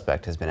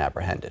suspect has been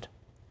apprehended.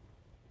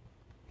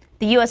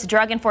 The U.S.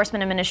 Drug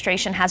Enforcement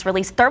Administration has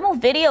released thermal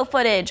video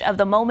footage of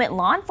the moment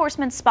law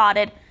enforcement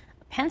spotted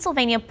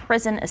Pennsylvania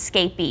prison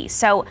escapee.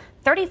 So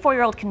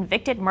 34-year-old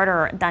convicted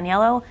murderer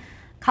Danilo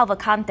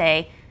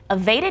Cavalcante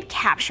evaded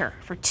capture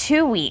for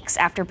 2 weeks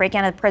after breaking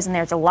out of the prison.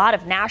 There's a lot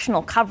of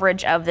national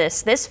coverage of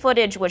this. This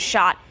footage was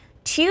shot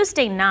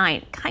Tuesday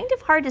night. Kind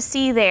of hard to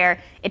see there.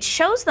 It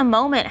shows the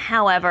moment,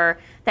 however,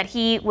 that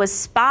he was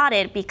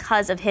spotted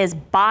because of his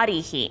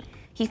body heat.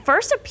 He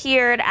first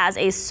appeared as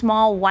a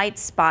small white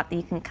spot that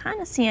you can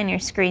kind of see on your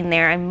screen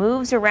there and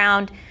moves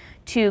around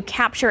to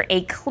capture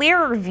a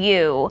clearer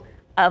view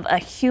of a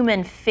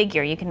human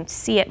figure. You can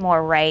see it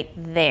more right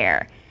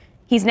there.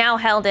 He's now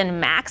held in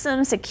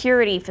maximum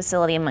security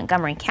facility in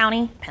Montgomery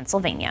County,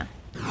 Pennsylvania.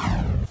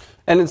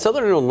 And in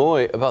southern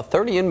Illinois, about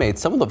 30 inmates,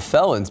 some of them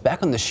felons,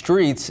 back on the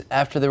streets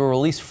after they were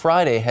released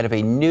Friday ahead of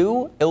a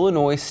new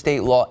Illinois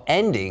state law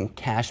ending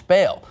cash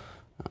bail.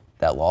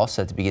 That law is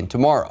set to begin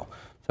tomorrow.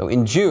 So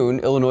in June,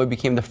 Illinois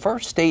became the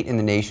first state in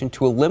the nation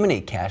to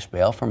eliminate cash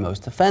bail for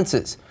most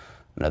offenses.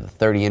 Another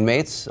 30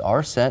 inmates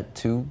are set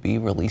to be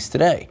released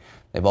today.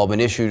 They've all been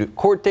issued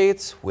court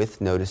dates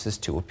with notices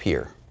to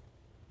appear.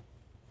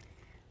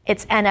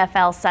 It's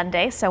NFL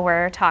Sunday, so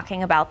we're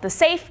talking about the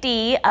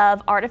safety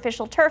of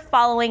artificial turf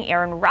following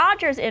Aaron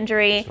Rodgers'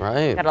 injury.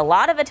 Right. Got a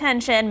lot of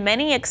attention.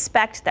 Many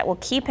expect that will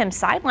keep him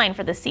sidelined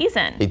for the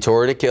season. He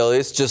tore an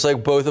Achilles, just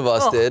like both of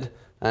us did.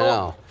 I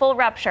know. Full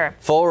rupture.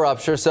 Full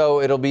rupture,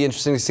 so it'll be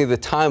interesting to see the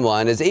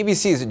timeline. As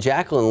ABC's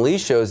Jacqueline Lee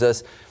shows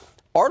us,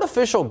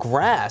 artificial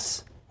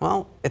grass,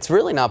 well, it's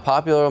really not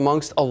popular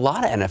amongst a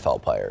lot of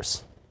NFL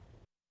players.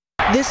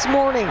 This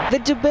morning, the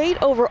debate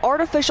over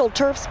artificial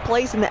turf's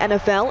place in the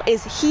NFL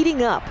is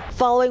heating up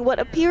following what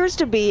appears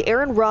to be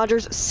Aaron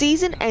Rodgers'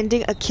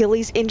 season-ending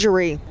Achilles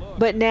injury.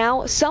 But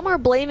now, some are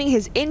blaming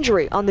his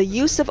injury on the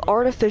use of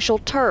artificial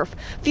turf,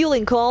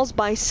 fueling calls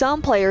by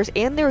some players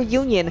and their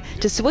union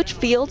to switch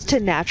fields to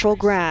natural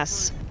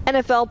grass.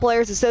 NFL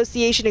Players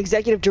Association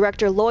Executive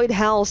Director Lloyd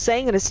Howell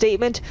saying in a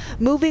statement,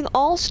 moving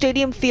all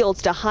stadium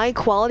fields to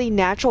high-quality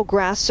natural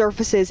grass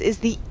surfaces is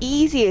the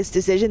easiest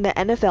decision the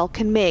NFL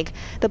can make.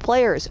 The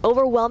players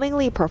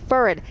overwhelmingly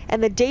prefer it,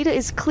 and the data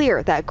is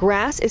clear that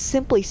grass is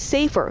simply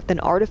safer than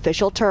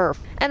artificial turf.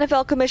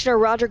 NFL Commissioner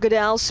Roger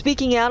Goodell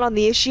speaking out on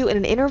the issue in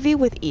an interview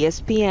with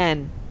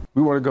ESPN.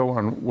 We want to go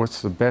on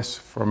what's the best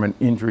from an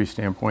injury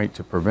standpoint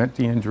to prevent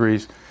the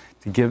injuries,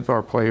 to give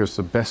our players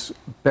the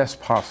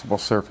best possible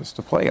surface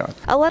to play on.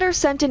 A letter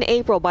sent in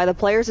April by the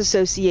Players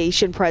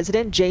Association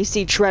President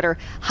J.C. Tretter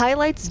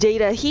highlights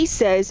data he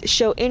says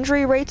show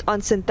injury rates on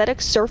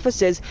synthetic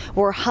surfaces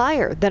were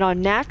higher than on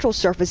natural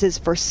surfaces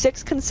for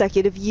 6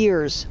 consecutive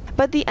years.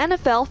 But the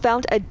NFL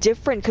found a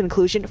different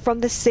conclusion from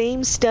the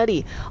same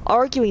study,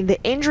 arguing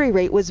the injury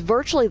rate was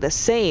virtually the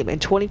same in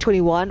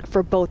 2021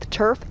 for both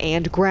turf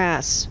and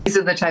grass. These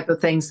are the type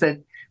of things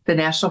that the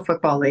National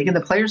Football League and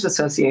the Players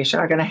Association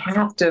are going to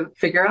have to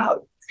figure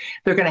out.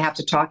 They're going to have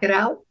to talk it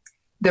out.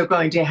 They're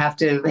going to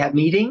have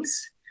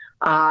meetings.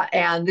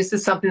 And this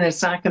is something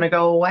that's not going to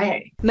go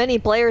away. Many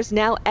players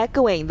now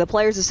echoing the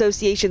Players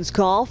Association's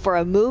call for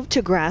a move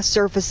to grass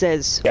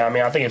surfaces. Yeah, I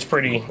mean, I think it's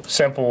pretty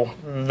simple.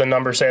 The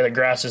numbers say that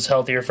grass is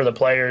healthier for the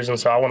players, and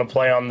so I want to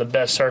play on the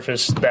best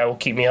surface that will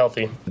keep me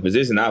healthy. The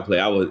position I play,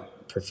 I would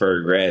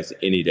prefer grass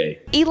any day.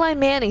 Eli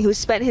Manning, who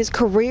spent his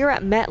career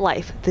at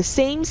MetLife, the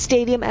same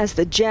stadium as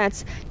the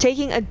Jets,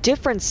 taking a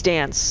different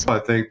stance. I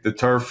think the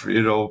turf,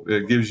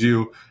 it gives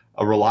you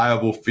a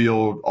reliable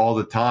field all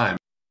the time.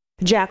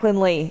 Jacqueline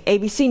Lee,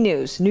 ABC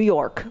News, New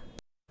York.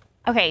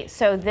 Okay,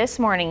 so this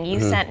morning you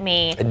sent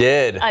me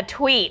a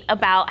tweet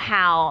about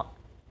how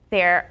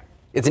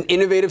it's an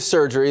innovative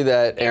surgery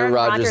that Aaron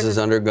Rodgers is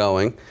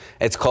undergoing.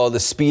 It's called the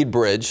Speed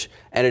Bridge,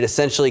 and it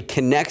essentially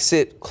connects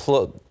it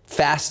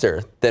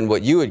faster than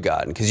what you had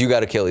gotten because you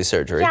got Achilles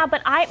surgery. Yeah,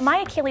 but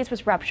my Achilles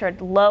was ruptured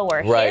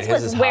lower. Right,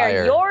 his was where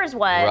higher. Yours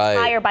was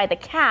higher by the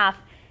calf.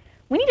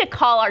 We need to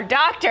call our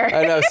doctor.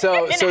 I know.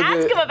 So and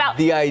ask him about.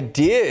 The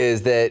idea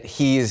is that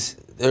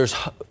there's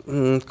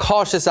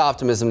cautious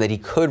optimism that he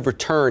could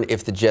return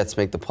if the Jets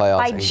make the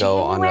playoffs and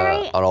go on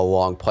a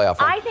long playoff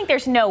run. I think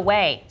there's no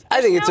way.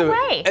 I think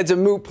it's a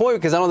moot point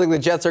because I don't think the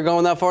Jets are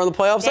going that far in the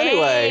playoffs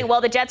anyway. Well,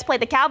 the Jets played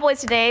the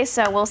Cowboys today,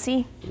 so we'll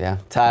see. Yeah.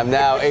 Time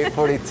now,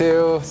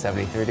 8:42,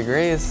 73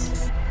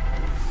 degrees.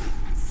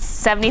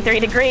 73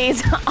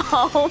 degrees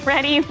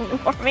already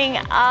warming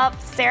up.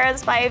 Sarah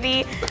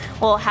Spivey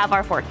will have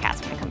our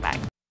forecast when we come back.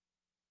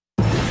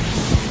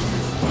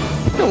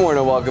 Good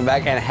morning, welcome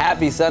back, and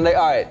happy Sunday.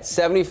 All right,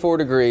 74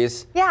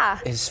 degrees. Yeah.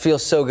 It just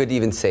feels so good to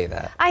even say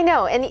that. I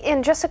know,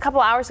 and just a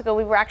couple hours ago,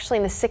 we were actually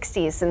in the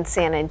 60s in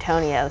San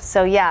Antonio.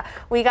 So yeah,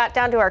 we got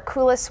down to our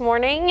coolest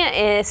morning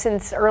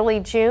since early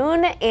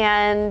June,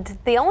 and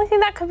the only thing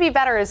that could be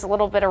better is a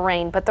little bit of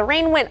rain, but the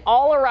rain went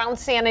all around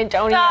San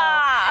Antonio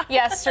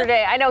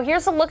yesterday. I know,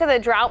 here's a look at the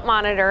drought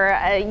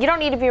monitor. You don't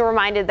need to be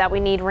reminded that we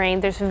need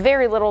rain. There's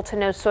very little to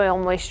no soil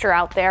moisture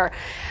out there.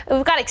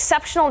 We've got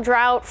exceptional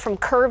drought from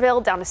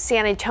Kerrville down to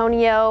San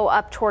Antonio,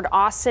 up toward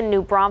Austin,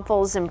 New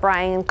Braunfels, and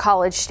Bryan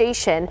College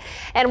Station.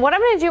 And what I'm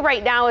going to do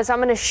right now is I'm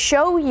going to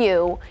show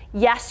you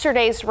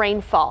yesterday's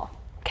rainfall.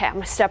 Okay, I'm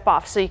going to step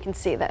off so you can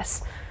see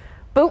this.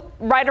 Boop,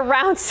 right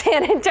around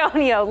San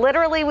Antonio.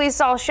 Literally, we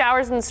saw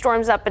showers and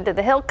storms up into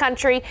the hill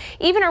country,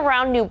 even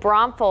around New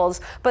Braunfels,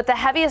 but the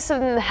heaviest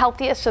and the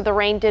healthiest of the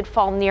rain did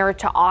fall near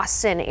to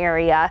Austin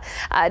area.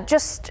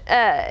 Just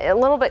a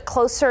little bit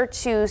closer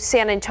to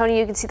San Antonio,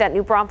 you can see that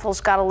New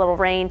Braunfels got a little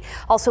rain.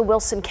 Also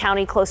Wilson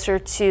County closer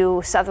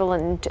to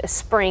Sutherland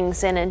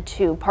Springs and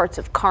into parts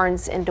of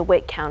Karnes and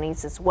DeWitt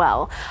counties as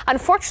well.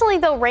 Unfortunately,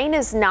 though, rain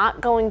is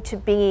not going to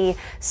be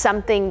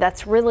something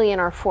that's really in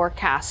our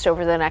forecast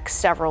over the next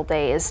several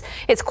days.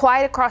 It's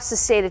quiet across the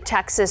state of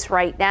Texas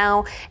right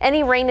now.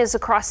 Any rain is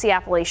across the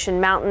Appalachian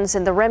Mountains,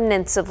 and the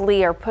remnants of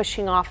Lee are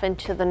pushing off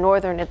into the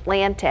northern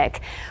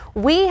Atlantic.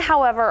 We,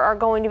 however, are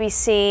going to be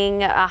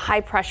seeing a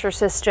high pressure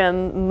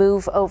system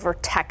move over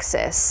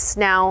Texas.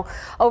 Now,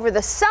 over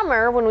the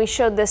summer, when we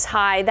showed this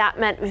high, that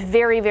meant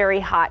very, very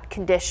hot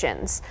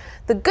conditions.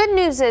 The good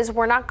news is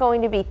we're not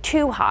going to be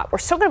too hot. We're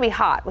still going to be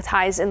hot with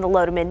highs in the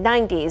low to mid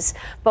 90s,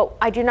 but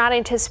I do not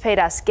anticipate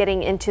us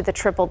getting into the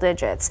triple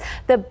digits.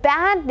 The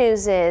bad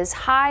news is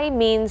high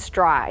means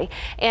dry.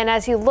 And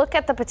as you look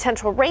at the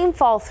potential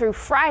rainfall through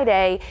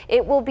Friday,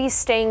 it will be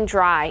staying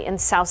dry in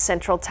south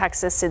central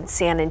Texas and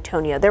San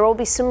Antonio. There will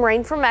be some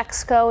rain for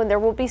Mexico, and there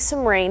will be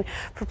some rain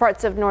for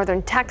parts of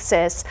northern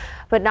Texas,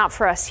 but not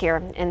for us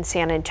here in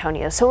San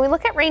Antonio. So when we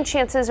look at rain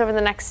chances over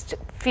the next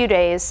few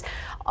days,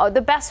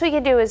 the best we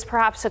can do is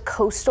perhaps a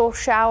coastal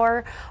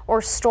shower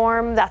or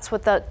storm. That's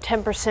what the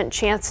 10%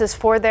 chance is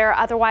for there.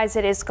 Otherwise,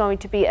 it is going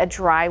to be a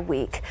dry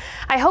week.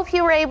 I hope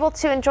you were able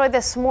to enjoy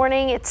this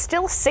morning. It's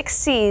still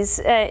 60s.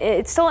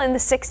 It's still in the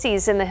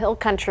 60s in the hill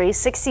country.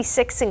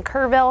 66 in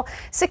Kerrville,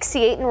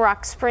 68 in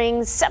Rock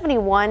Springs,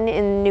 71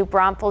 in New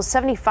Braunfels,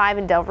 75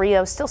 in Del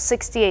Rio, still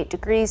 68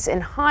 degrees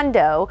in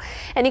Hondo.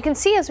 And you can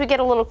see as we get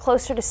a little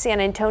closer to San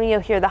Antonio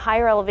here, the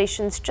higher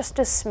elevations just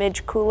a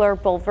smidge cooler.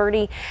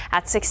 Bulverde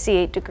at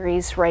 68 58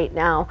 degrees right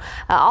now.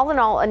 All in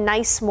all, a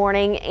nice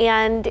morning.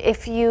 And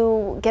if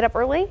you get up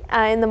early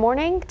in the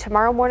morning,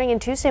 tomorrow morning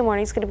and Tuesday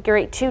morning is going to be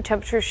great too.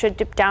 Temperatures should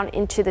dip down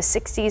into the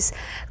 60s,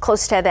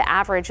 close to the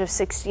average of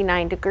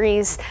 69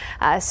 degrees.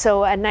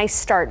 So a nice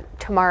start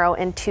tomorrow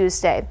and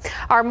Tuesday.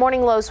 Our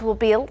morning lows will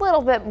be a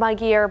little bit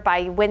muggier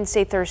by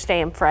Wednesday,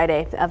 Thursday, and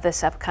Friday of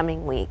this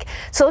upcoming week.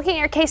 So looking at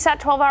your KSAT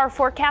 12-hour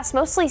forecast,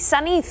 mostly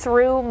sunny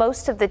through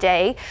most of the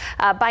day.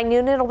 By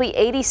noon, it'll be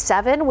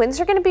 87. Winds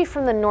are going to be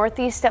from the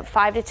northeast at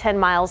 5 to 10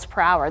 miles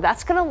per hour.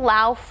 That's going to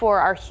allow for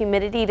our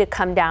humidity to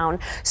come down.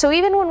 So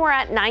even when we're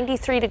at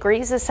 93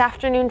 degrees this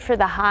afternoon for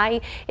the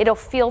high, it'll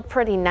feel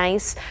pretty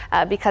nice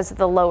because of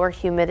the lower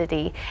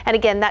humidity. And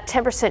again, that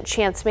 10%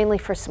 chance mainly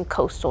for some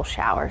coastal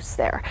showers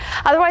there.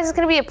 Otherwise, it's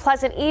going to be a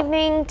pleasant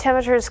evening.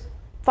 Temperatures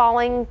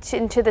falling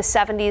into the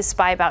 70s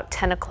by about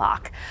 10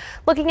 o'clock.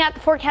 Looking at the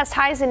forecast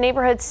highs in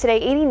neighborhoods today,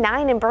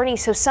 89 in Boerne,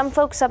 so some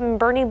folks up in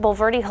Boerne,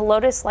 Bulverde,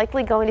 Helotes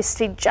likely going to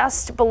stay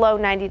just below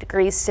 90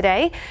 degrees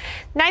today.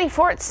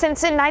 94 at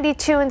Stinson,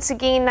 92 in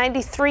Seguin,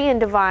 93 in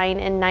Devine,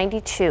 and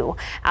 92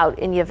 out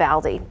in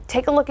Uvalde.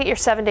 Take a look at your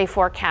 7-day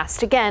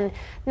forecast. Again,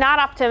 not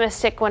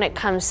optimistic when it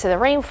comes to the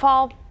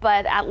rainfall,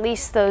 but at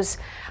least those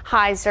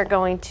highs are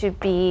going to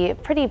be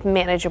pretty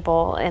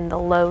manageable in the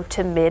low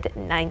to mid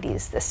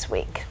 90s this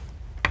week.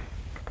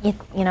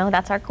 You know,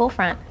 that's our cool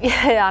front.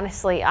 Yeah,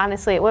 honestly,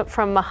 it went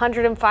from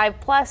 105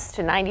 plus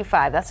to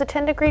 95. That's a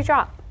 10-degree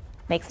drop.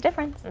 Makes a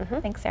difference.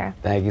 Thanks, Sarah.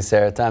 Thank you,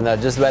 Sarah. Time now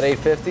just about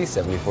 8:50,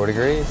 74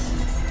 degrees.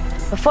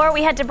 Before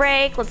we head to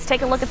break, let's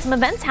take a look at some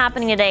events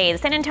happening today. The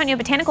San Antonio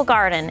Botanical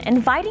Garden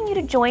inviting you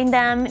to join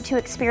them to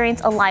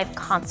experience a live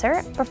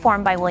concert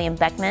performed by William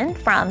Beckman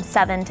from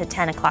 7 to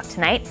 10 o'clock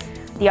tonight.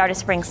 The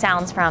artist brings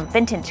sounds from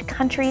vintage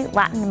country,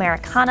 Latin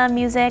Americana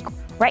music.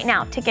 Right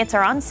now, tickets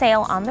are on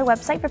sale on their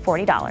website for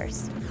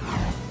 $40.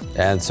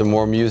 And some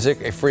more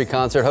music, a free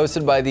concert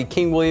hosted by the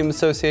King William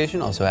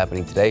Association, also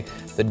happening today.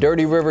 The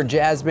Dirty River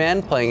Jazz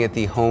Band playing at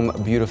the Home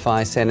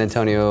Beautify San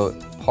Antonio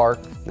Park.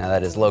 Now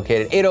that is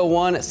located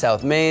 801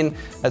 South Main.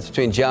 That's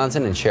between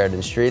Johnson and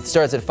Sheridan Street.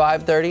 Starts at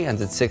 5:30,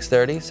 ends at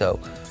 6:30, so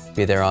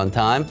be there on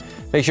time.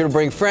 Make sure to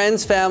bring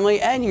friends, family,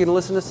 and you can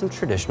listen to some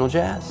traditional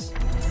jazz.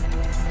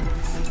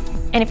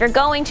 And if you're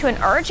going to an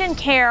urgent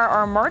care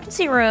or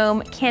emergency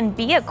room, can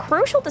be a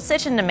crucial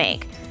decision to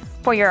make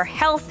for your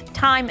health,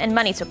 time, and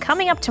money. So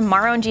coming up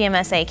tomorrow in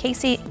GMSA,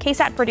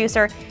 KSAT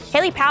producer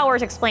Haley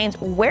Powers explains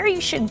where you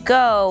should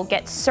go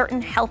get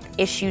certain health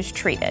issues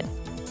treated.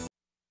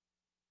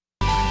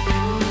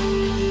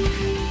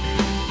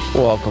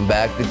 Welcome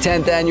back. The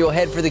 10th annual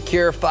Head for the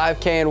Cure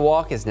 5K and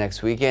Walk is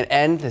next weekend,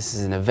 and this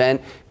is an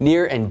event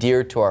near and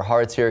dear to our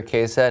hearts here at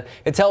KSAT.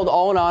 It's held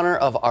all in honor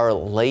of our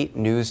late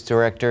news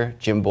director,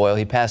 Jim Boyle.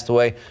 He passed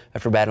away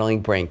after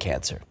battling brain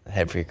cancer. The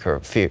Head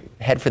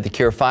for the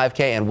Cure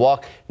 5K and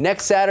Walk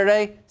next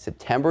Saturday,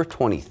 September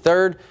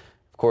 23rd.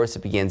 Of course, it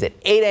begins at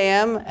 8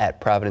 a.m. at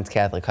Providence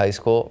Catholic High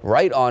School,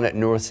 right on at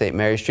North St.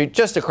 Mary Street,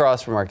 just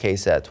across from our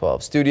KSAT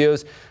 12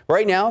 studios.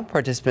 Right now,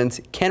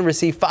 participants can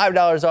receive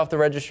 $5 off the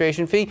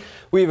registration fee.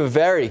 We have a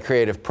very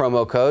creative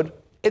promo code.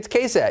 It's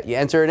KSAT. You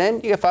enter it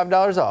in, you get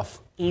 $5 off.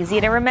 Easy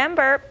to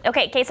remember.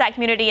 Okay, KSAT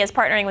Community is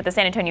partnering with the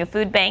San Antonio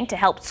Food Bank to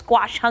help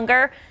squash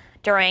hunger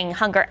during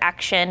Hunger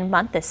Action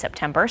Month this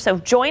September. So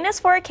join us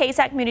for a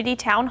KSAT Community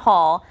Town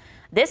Hall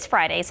this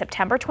Friday,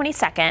 September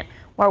 22nd,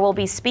 where we'll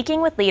be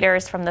speaking with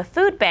leaders from the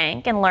food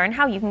bank and learn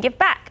how you can give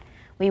back.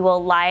 We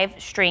will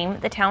live stream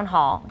the town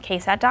hall,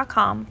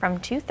 ksat.com, from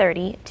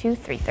 2:30 to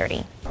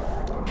 3:30.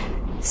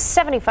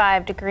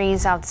 75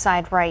 degrees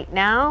outside right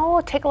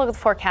now. Take a look at the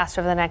forecast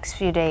over the next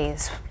few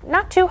days.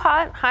 Not too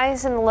hot,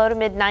 highs in the low to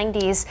mid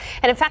 90s.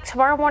 And in fact,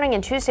 tomorrow morning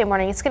and Tuesday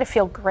morning, it's going to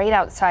feel great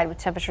outside with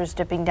temperatures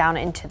dipping down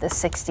into the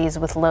 60s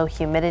with low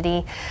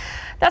humidity.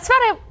 That's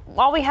about it.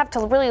 All we have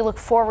to really look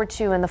forward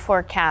to in the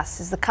forecast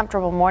is the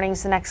comfortable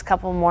mornings the next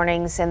couple of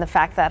mornings and the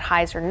fact that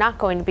highs are not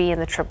going to be in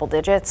the triple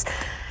digits.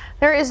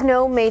 There is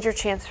no major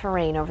chance for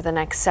rain over the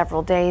next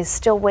several days.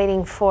 Still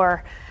waiting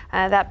for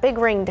that big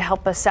ring to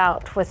help us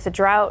out with the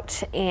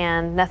drought,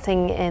 and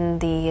nothing in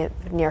the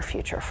near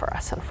future for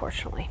us,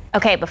 unfortunately.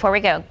 Okay, before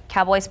we go,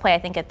 Cowboys play, I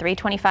think, at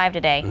 3:25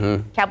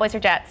 today. Cowboys or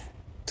Jets?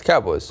 It's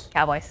Cowboys.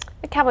 Cowboys.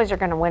 The Cowboys are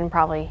going to win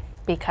probably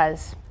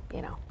because,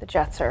 you know, the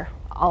Jets are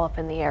all up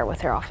in the air with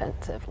their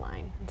offensive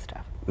line and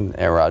stuff. And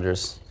Aaron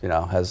Rodgers, you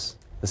know, has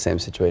the same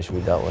situation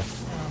we dealt with.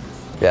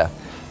 Yeah.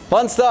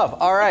 Fun stuff.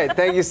 All right.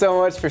 Thank you so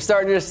much for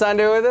starting your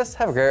Sunday with us.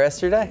 Have a great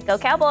rest of your day. Go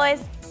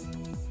Cowboys.